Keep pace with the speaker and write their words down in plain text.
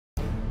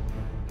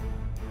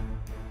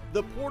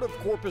The Port of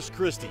Corpus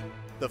Christi,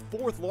 the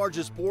fourth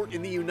largest port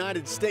in the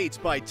United States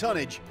by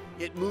tonnage,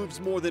 it moves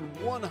more than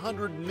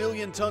 100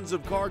 million tons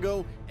of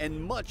cargo and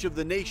much of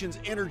the nation's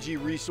energy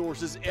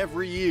resources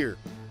every year.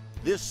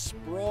 This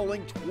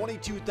sprawling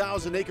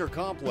 22,000-acre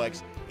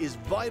complex is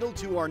vital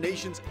to our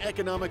nation's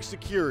economic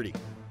security.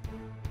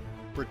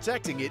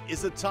 Protecting it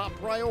is a top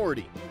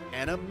priority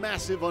and a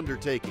massive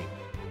undertaking.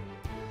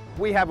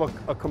 We have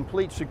a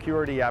complete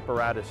security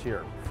apparatus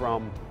here,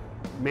 from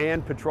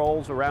manned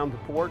patrols around the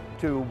port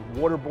to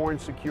waterborne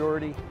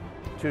security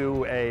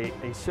to a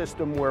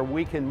system where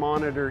we can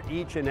monitor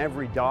each and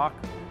every dock.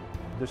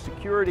 The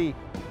security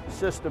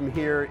system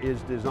here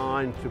is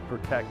designed to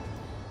protect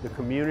the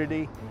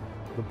community,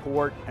 the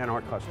port, and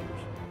our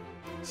customers.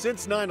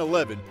 Since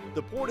 9/11,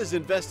 the port has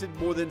invested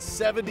more than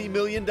 $70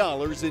 million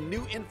in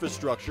new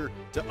infrastructure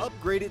to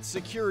upgrade its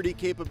security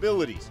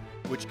capabilities,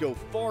 which go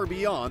far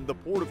beyond the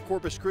Port of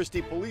Corpus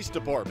Christi Police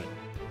Department.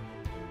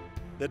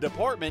 The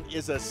department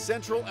is a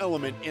central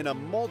element in a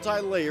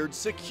multi-layered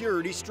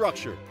security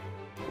structure.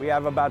 We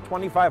have about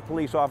 25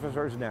 police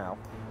officers now.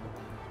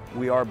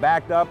 We are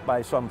backed up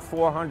by some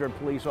 400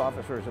 police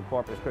officers at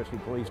Corpus Christi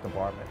Police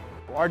Department.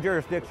 Our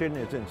jurisdiction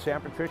is in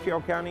San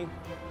Patricio County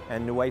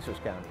and Nueces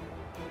County.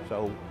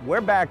 So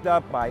we're backed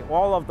up by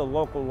all of the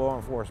local law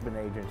enforcement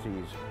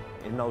agencies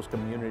in those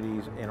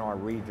communities in our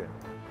region.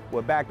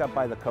 We're backed up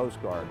by the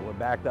Coast Guard. We're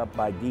backed up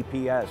by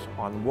DPS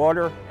on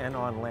water and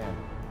on land.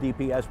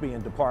 DPS being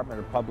Department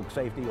of Public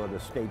Safety or the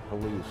state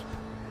police.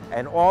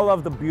 And all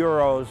of the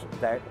bureaus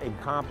that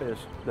encompass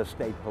the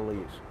state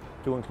police,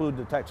 to include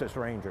the Texas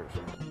Rangers.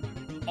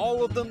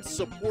 All of them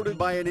supported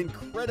by an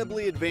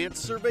incredibly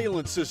advanced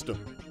surveillance system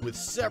with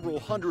several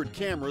hundred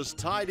cameras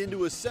tied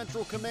into a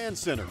central command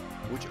center,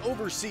 which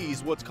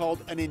oversees what's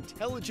called an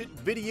intelligent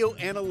video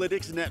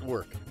analytics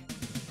network.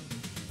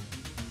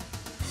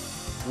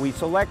 We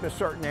select a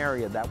certain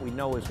area that we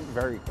know is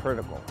very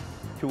critical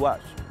to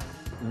us.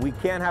 We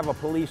can't have a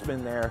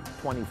policeman there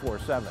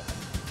 24/7,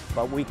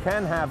 but we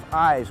can have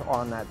eyes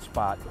on that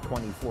spot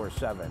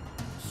 24/7.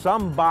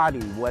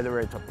 Somebody, whether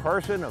it's a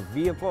person, a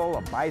vehicle,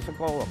 a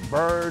bicycle, a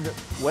bird,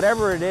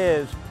 whatever it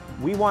is,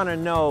 we want to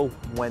know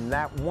when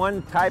that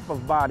one type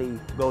of body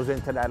goes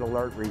into that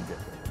alert region.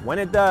 When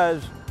it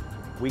does,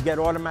 we get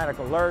automatic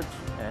alerts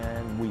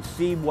and we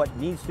see what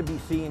needs to be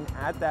seen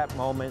at that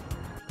moment.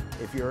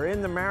 If you're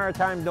in the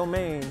maritime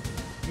domain,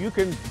 you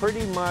can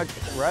pretty much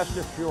rest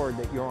assured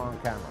that you're on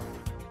camera.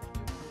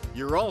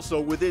 You're also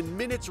within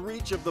minutes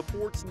reach of the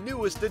port's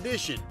newest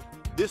addition.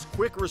 This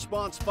quick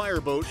response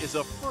fireboat is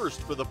a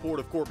first for the Port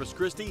of Corpus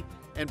Christi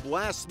and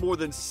blasts more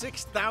than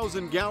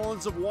 6,000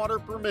 gallons of water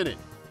per minute.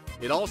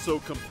 It also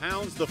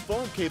compounds the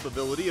foam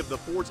capability of the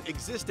port's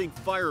existing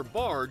fire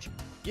barge,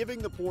 giving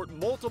the port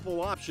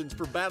multiple options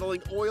for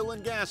battling oil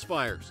and gas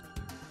fires.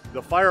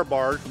 The fire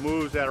barge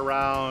moves at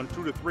around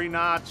 2 to 3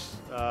 knots.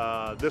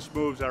 This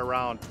moves at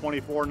around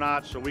 24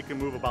 knots, so we can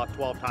move about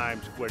 12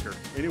 times quicker.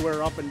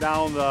 Anywhere up and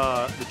down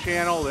the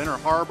channel, the inner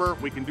harbor,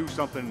 we can do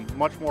something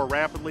much more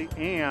rapidly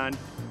and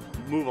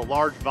move a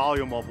large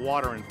volume of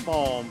water and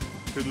foam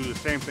to do the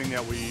same thing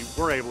that we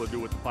were able to do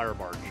with the fire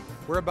barge.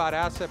 We're about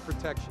asset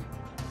protection.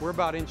 We're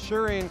about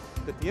ensuring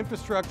that the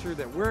infrastructure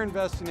that we're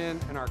investing in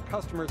and our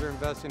customers are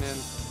investing in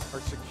are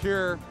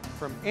secure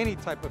from any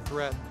type of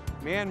threat,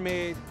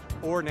 man-made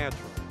or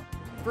natural.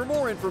 For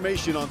more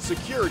information on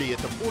security at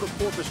the Port of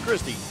Corpus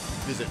Christi,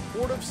 visit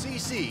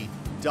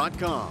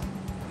portofcc.com.